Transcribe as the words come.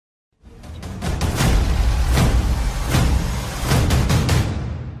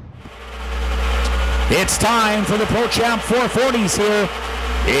It's time for the Pro Champ 440s here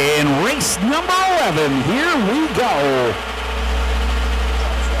in race number 11. Here we go.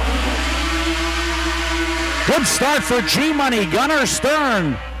 Good start for G-Money, Gunnar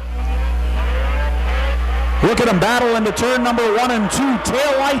Stern. Look at him battle into turn number 1 and 2.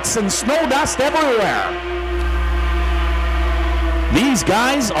 Tail lights and snow dust everywhere. These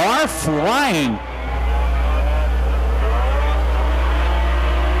guys are flying.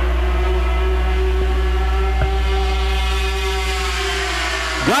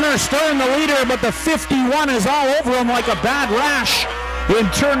 Gunnar Stern the leader, but the 51 is all over him like a bad rash in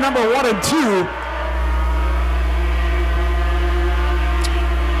turn number 1 and 2.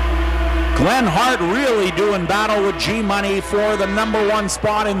 Glenn Hart really doing battle with G-Money for the number 1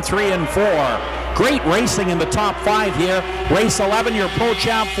 spot in 3 and 4. Great racing in the top 5 here. Race 11, your Pro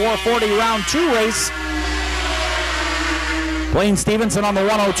Champ 440 round 2 race. Blaine Stevenson on the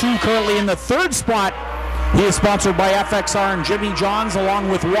 102, currently in the 3rd spot. He is sponsored by FXR and Jimmy Johns along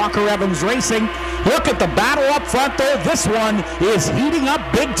with Walker Evans Racing. Look at the battle up front though. This one is heating up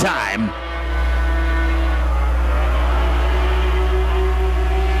big time.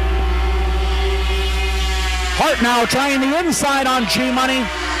 Hart now trying the inside on G-Money.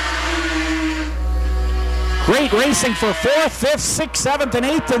 Great racing for 4th, 5th, 6th, 7th, and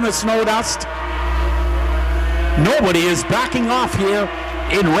 8th in the snow dust. Nobody is backing off here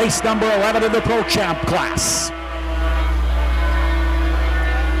in race number 11 of the Pro Champ class.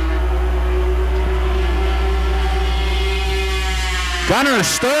 Gunnar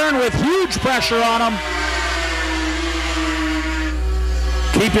Stern with huge pressure on him.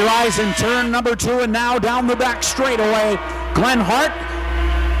 Keep your eyes in turn number 2 and now down the back straightaway. Glenn Hart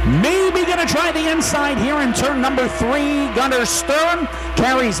maybe going to try the inside here in turn number 3. Gunnar Stern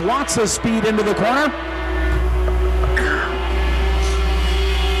carries lots of speed into the corner.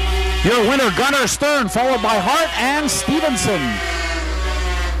 Your winner, Gunnar Stern, followed by Hart and Stevenson.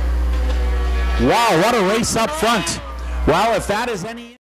 Wow, what a race up front. Well, if that is any...